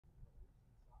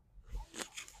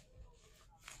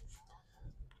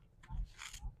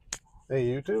Hey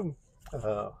YouTube,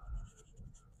 uh,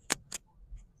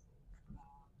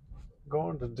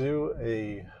 going to do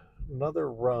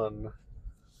another run,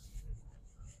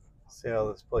 see how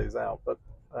this plays out, but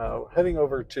heading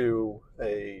over to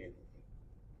a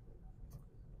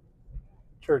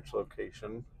church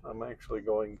location. I'm actually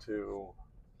going to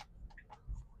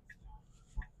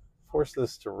force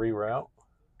this to reroute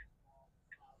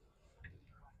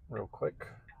real quick.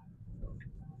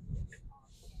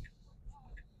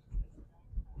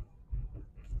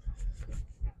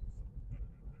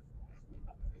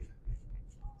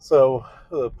 So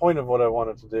the point of what I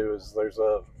wanted to do is there's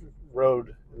a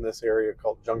road in this area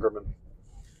called Jungerman,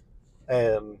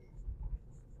 and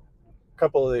a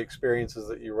couple of the experiences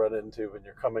that you run into when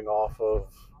you're coming off of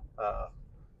uh,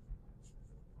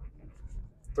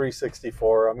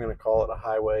 364, I'm going to call it a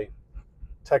highway.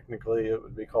 Technically, it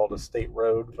would be called a state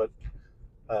road, but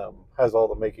has all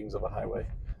the makings of a highway.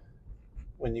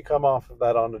 When you come off of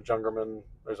that onto Jungerman,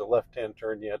 there's a left-hand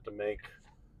turn you have to make.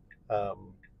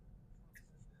 Um,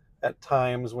 at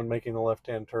times, when making the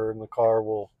left-hand turn, the car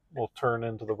will turn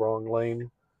into the wrong lane.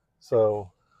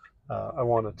 So I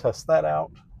want to test that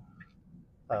out.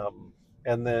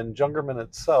 And then Jungerman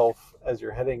itself, as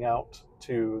you're heading out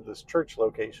to this church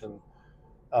location,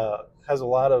 has a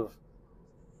lot of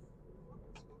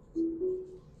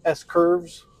S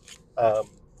curves. Um,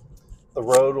 the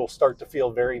road will start to feel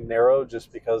very narrow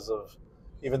just because of,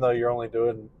 even though you're only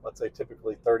doing, let's say,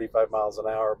 typically 35 miles an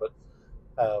hour, but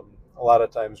a lot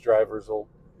of times drivers will,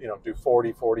 do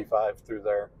 40, 45 through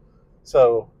there.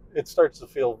 So it starts to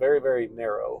feel very, very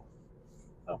narrow.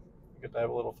 Oh, you get to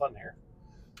have a little fun here.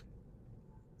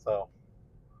 So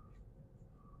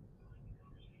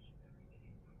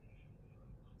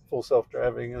full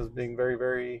self-driving is being very,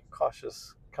 very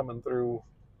cautious coming through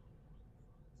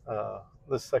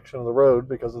this section of the road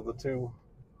because of the two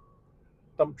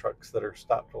dump trucks that are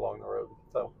stopped along the road.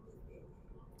 So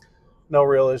no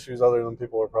real issues other than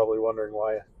people are probably wondering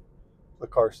why the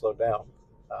car slowed down.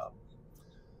 Um,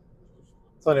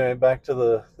 so anyway, back to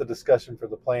the discussion for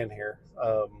the plan here.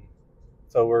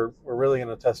 So we're really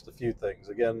going to test a few things.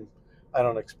 Again, I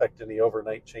don't expect any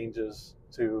overnight changes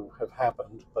to have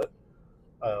happened,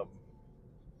 um,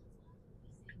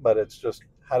 but it's just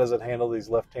how does it handle these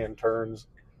left-hand turns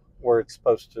where it's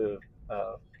supposed to,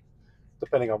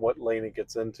 depending on what lane it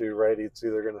gets into, right? It's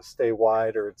either going to stay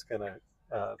wide or it's going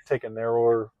to take a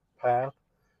narrower path.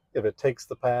 If it takes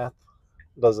the path,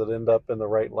 does it end up in the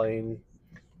right lane?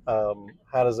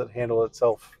 How does it handle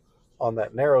itself on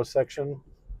that narrow section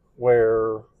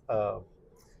where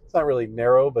it's not really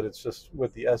narrow, but it's just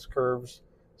with the S curves,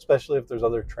 especially if there's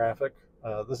other traffic.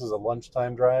 This is a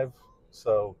lunchtime drive,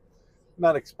 so I'm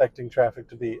not expecting traffic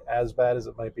to be as bad as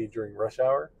it might be during rush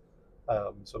hour.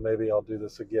 So maybe I'll do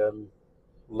this again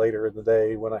later in the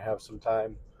day when I have some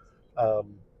time.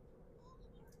 Um,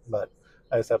 but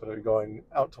I just happen to be going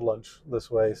out to lunch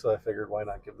this way, so I figured why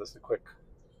not give this a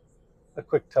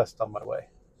quick test on my way.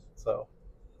 So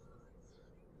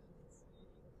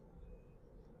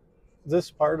this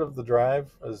part of the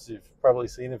drive, as you've probably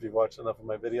seen if you've watched enough of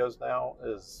my videos now,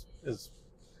 is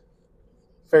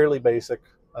fairly basic.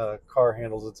 Car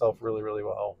handles itself really, really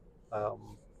well.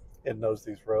 It knows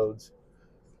these roads.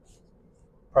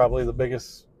 Probably the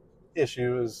biggest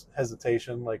issue is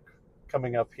hesitation, like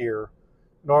coming up here.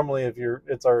 Normally, if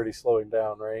it's already slowing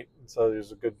down, right? And so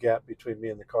there's a good gap between me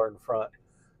and the car in front.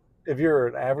 If you're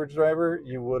an average driver,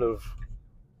 you would have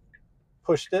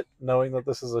pushed it, knowing that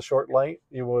this is a short light.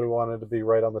 You would have wanted to be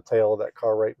right on the tail of that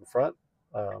car right in front.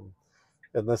 Um,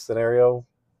 in this scenario,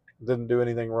 didn't do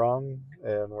anything wrong,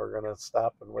 and we're going to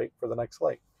stop and wait for the next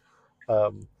light.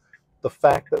 Um, the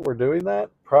fact that we're doing that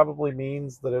probably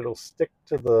means that it'll stick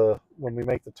to when we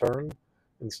make the turn,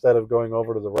 instead of going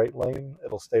over to the right lane,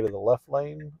 it'll stay to the left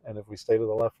lane. And if we stay to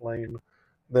the left lane,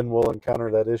 then we'll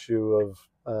encounter that issue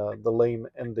of the lane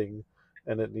ending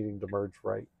and it needing to merge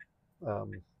right.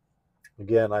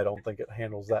 Again, I don't think it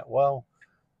handles that well.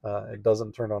 It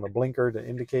doesn't turn on a blinker to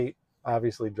indicate.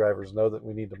 Obviously, drivers know that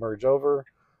we need to merge over,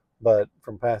 but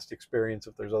from past experience,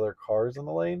 if there's other cars in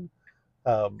the lane,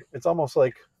 it's almost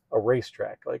like a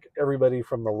racetrack. Like everybody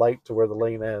from the light to where the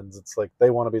lane ends, it's like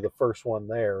they want to be the first one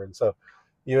there. And so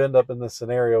you end up in this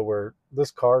scenario where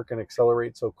this car can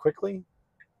accelerate so quickly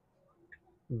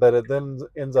that it then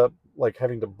ends up like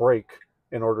having to brake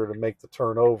in order to make the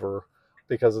turn over,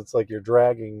 because it's like you're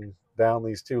dragging down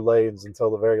these two lanes until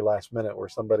the very last minute where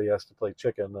somebody has to play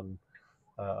chicken. And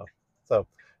so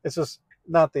it's just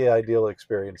not the ideal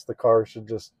experience. The car should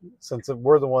just, since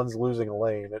we're the ones losing a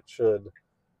lane, it should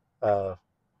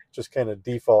just kind of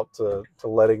default to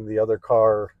letting the other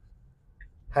car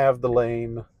have the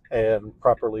lane, and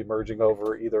properly merging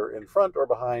over either in front or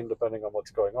behind, depending on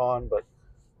what's going on.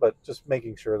 But just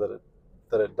making sure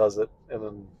that it does it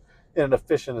in an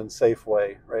efficient and safe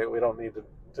way, right? We don't need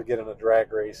to get in a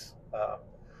drag race.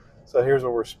 So here's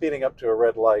where we're speeding up to a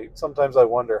red light. Sometimes I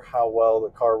wonder how well the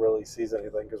car really sees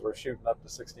anything because we're shooting up to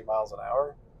 60 miles an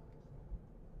hour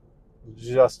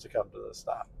just to come to the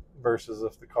stop, versus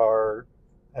if the car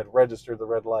had registered the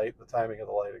red light, the timing of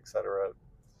the light, etc.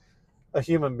 A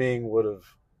human being would have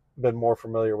been more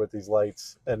familiar with these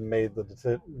lights and made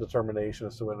the determination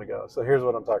as to when to go. So here's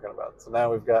what I'm talking about. So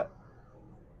now we've got,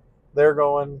 they're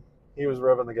going, he was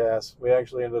revving the gas. We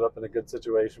actually ended up in a good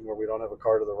situation where we don't have a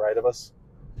car to the right of us.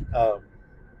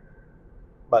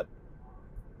 But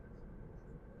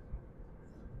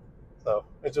so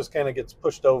it just kind of gets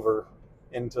pushed over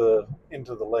into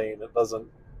the lane.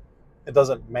 It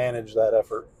doesn't manage that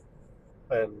effort,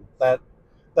 and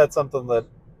that's something that,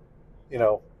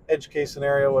 edge case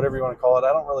scenario, whatever you want to call it.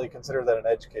 I don't really consider that an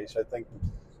edge case.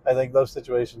 I think those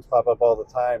situations pop up all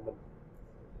the time, and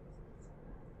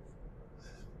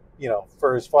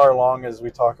for as far along as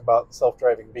we talk about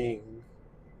self-driving being,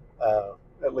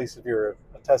 at least if you're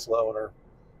a Tesla owner,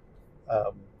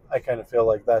 I kind of feel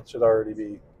like that should already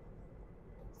be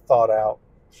thought out,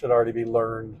 should already be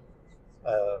learned,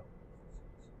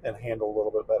 and handled a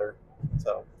little bit better.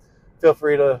 So feel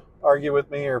free to argue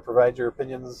with me or provide your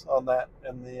opinions on that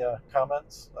in the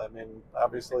comments. I mean,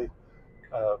 obviously,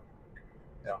 uh,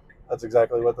 that's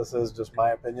exactly what this is, just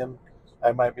my opinion.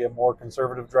 I might be a more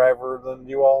conservative driver than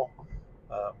you all.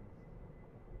 Um,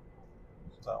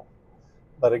 so,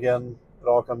 but again, it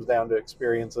all comes down to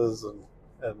experiences,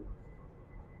 and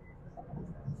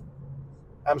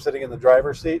I'm sitting in the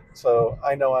driver's seat, so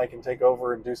I know I can take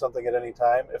over and do something at any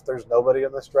time. If there's nobody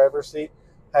in this driver's seat,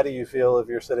 how do you feel if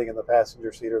you're sitting in the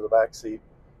passenger seat or the back seat,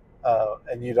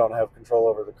 and you don't have control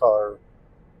over the car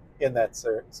in that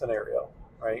scenario,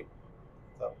 right?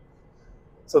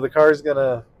 So the car is going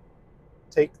to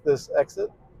take this exit.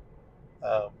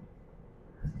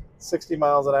 60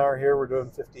 miles an hour here, we're doing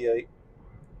 58.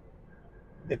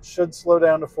 It should slow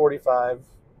down to 45.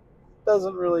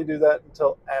 Doesn't really do that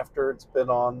until after it's been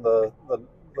on the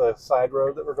side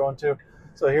road that we're going to.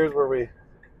 So here's where we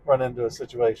run into a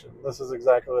situation. This is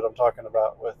exactly what I'm talking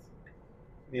about with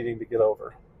needing to get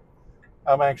over.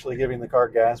 I'm actually giving the car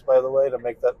gas, by the way, to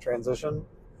make that transition.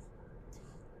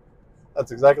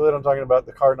 That's exactly what I'm talking about.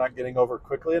 The car not getting over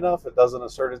quickly enough. It doesn't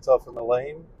assert itself in the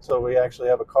lane. So we actually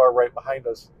have a car right behind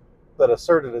us that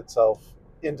asserted itself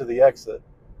into the exit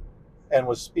and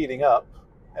was speeding up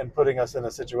and putting us in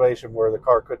a situation where the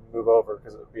car couldn't move over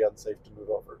because it would be unsafe to move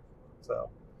over. So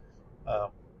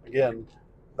again,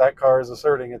 that car is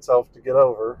asserting itself to get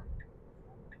over,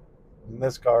 and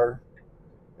this car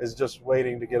is just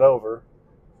waiting to get over.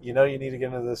 You need to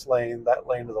get into this lane. That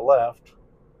lane to the left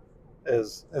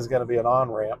is going to be an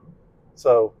on-ramp,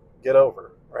 so get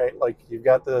over, right? Like you've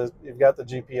got the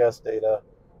GPS data.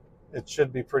 It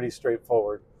should be pretty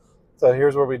straightforward. So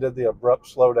here's where we did the abrupt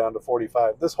slowdown to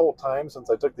 45. This whole time since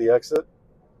I took the exit,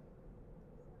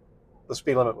 the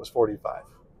speed limit was 45.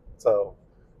 So,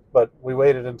 but we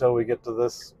waited until we get to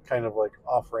this kind of like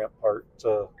off-ramp part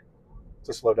to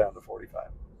slow down to 45.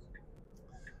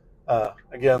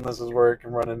 Again, this is where it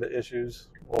can run into issues.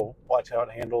 We'll watch how it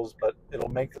handles, but it'll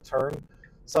make the turn.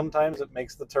 Sometimes it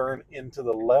makes the turn into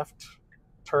the left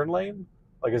turn lane,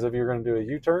 like as if you're going to do a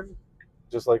U-turn,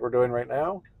 just like we're doing right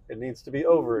now. It needs to be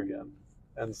over again.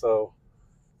 And so,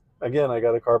 again, I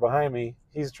got a car behind me.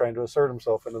 He's trying to assert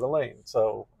himself into the lane.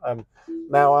 So I'm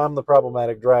the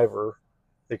problematic driver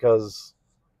because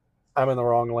I'm in the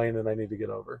wrong lane and I need to get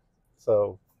over.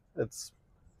 So it's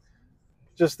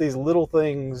just these little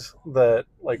things that,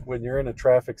 like when you're in a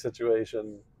traffic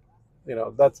situation,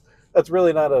 that's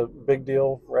really not a big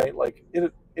deal, right? Like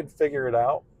it'd figure it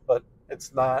out, but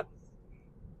it's not.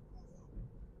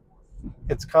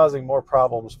 It's causing more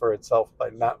problems for itself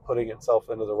by not putting itself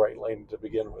into the right lane to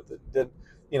begin with.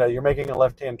 You're making a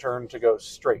left-hand turn to go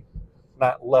straight,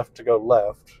 not left to go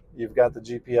left. You've got the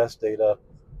GPS data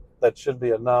that should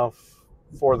be enough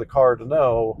for the car to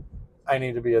know I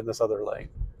need to be in this other lane.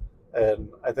 And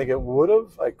I think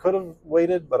I could have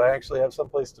waited, but I actually have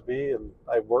someplace to be and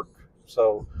I work.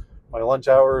 So my lunch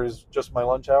hour is just my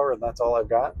lunch hour and that's all I've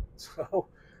got. So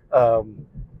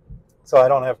I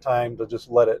don't have time to just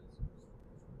let it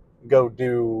go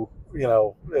do,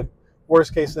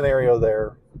 worst case scenario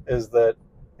there is that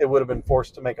it would have been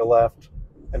forced to make a left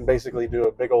and basically do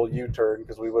a big old U-turn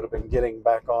because we would have been getting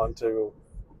back onto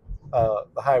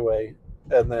the highway,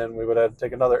 and then we would have to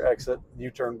take another exit,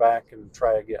 U-turn back, and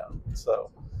try again. So,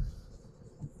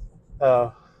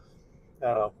 I don't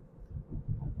know.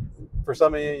 for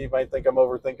some of you, you might think I'm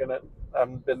overthinking it.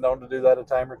 I've been known to do that a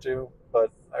time or two, but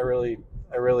I really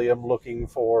am looking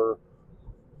for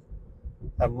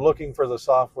the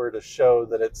software to show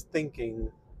that it's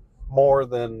thinking more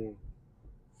than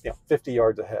 50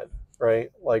 yards ahead,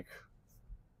 right? Like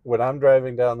when I'm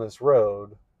driving down this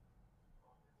road,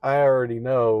 I already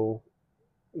know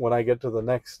when I get to the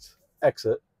next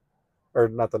exit, or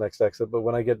not the next exit, but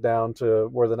when I get down to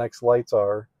where the next lights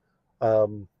are,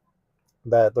 um,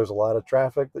 that there's a lot of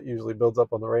traffic that usually builds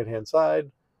up on the right hand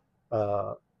side.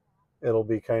 Uh, it'll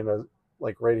be kind of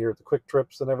like right here at the quick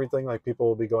trips and everything, like people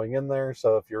will be going in there.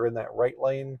 So if you're in that right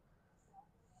lane,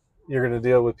 you're going to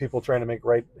deal with people trying to make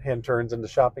right hand turns into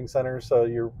shopping centers. So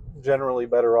you're generally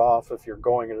better off, if you're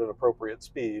going at an appropriate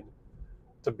speed,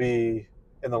 to be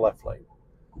in the left lane.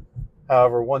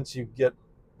 However, once you get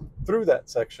through that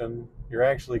section, you're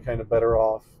actually kind of better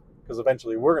off, because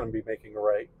eventually we're going to be making a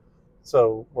right.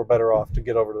 So we're better off to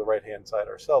get over to the right hand side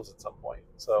ourselves at some point.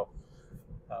 So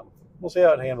we'll see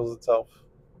how it handles itself.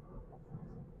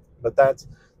 But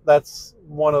that's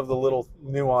one of the little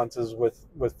nuances with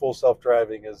full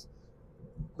self-driving, is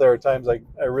there are times I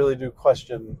really do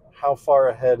question how far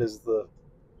ahead is the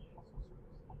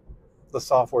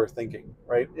software thinking,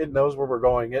 right? It knows where we're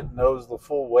going. It knows the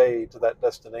full way to that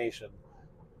destination.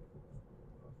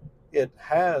 It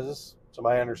has, to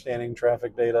my understanding,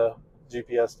 traffic data,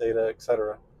 GPS data,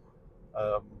 etc.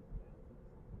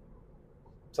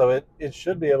 So it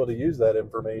should be able to use that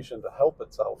information to help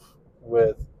itself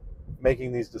with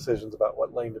making these decisions about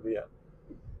what lane to be in.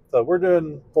 So we're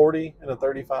doing 40 and a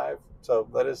 35, so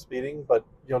that is speeding, but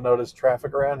you'll notice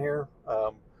traffic around here.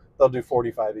 They'll do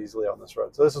 45 easily on this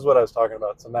road. So this is what I was talking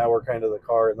about. So now we're kind of the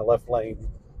car in the left lane.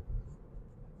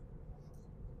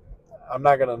 I'm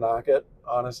not going to knock it,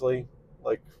 honestly.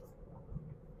 Like,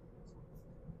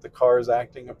 the car is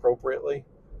acting appropriately.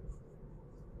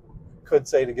 Could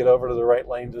say to get over to the right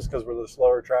lane just because we're the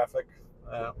slower traffic.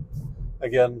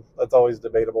 Again, that's always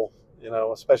debatable,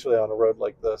 especially on a road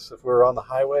like this. If we were on the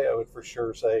highway, I would for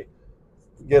sure say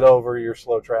get over your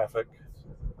slow traffic.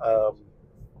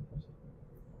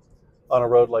 On a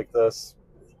road like this,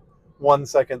 1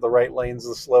 second the right lane's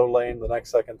the slow lane, the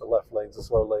next second the left lane's the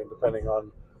slow lane, depending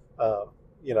on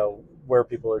where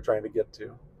people are trying to get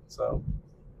to. So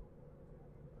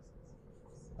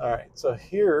all right, so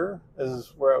here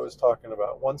is where I was talking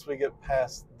about. Once we get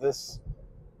past this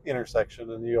intersection,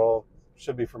 and you all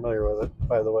should be familiar with it,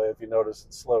 by the way, if you notice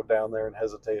it slowed down there and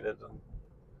hesitated, and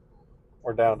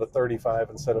we're down to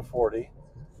 35 instead of 40.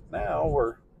 Now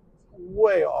we're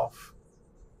way off.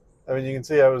 I mean, you can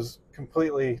see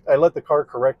I let the car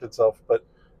correct itself, but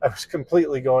I was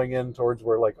completely going in towards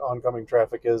where like oncoming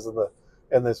traffic is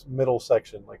in this middle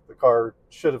section. Like, the car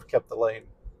should have kept the lane.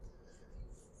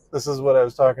 This is what I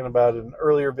was talking about in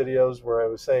earlier videos, where I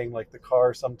was saying like the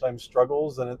car sometimes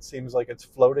struggles and it seems like it's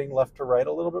floating left to right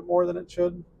a little bit more than it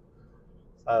should.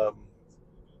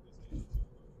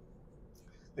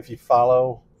 If you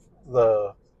follow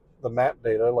the map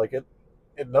data, like it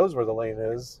knows where the lane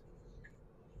is.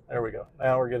 There we go.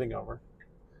 Now we're getting over.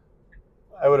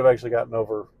 I would have actually gotten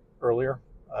over earlier,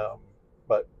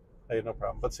 but hey, no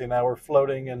problem. But see, now we're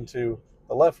floating into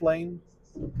the left lane.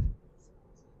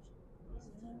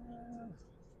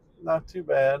 Not too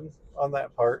bad on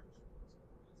that part.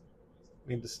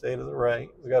 Need to stay to the right.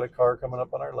 We got a car coming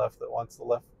up on our left that wants the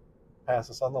left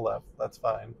pass us on the left. That's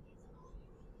fine.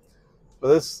 But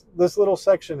this little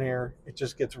section here, it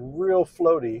just gets real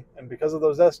floaty, and because of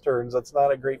those S turns, that's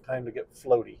not a great time to get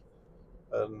floaty.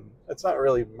 It's not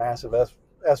really massive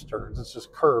S turns. It's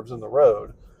just curves in the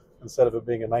road instead of it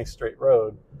being a nice straight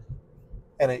road.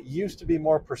 And it used to be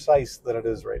more precise than it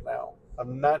is right now.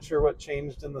 I'm not sure what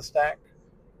changed in the stack,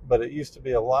 but it used to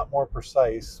be a lot more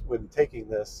precise when taking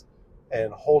this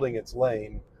and holding its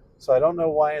lane. So I don't know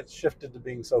why it's shifted to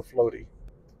being so floaty.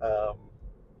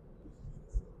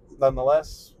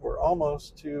 Nonetheless, we're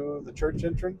almost to the church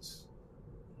entrance.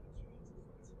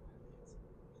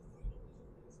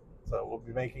 So we'll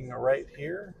be making a right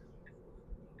here.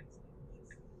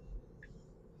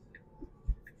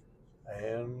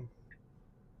 And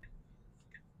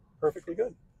perfectly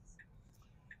good.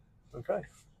 Okay.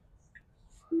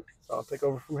 So I'll take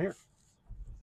over from here.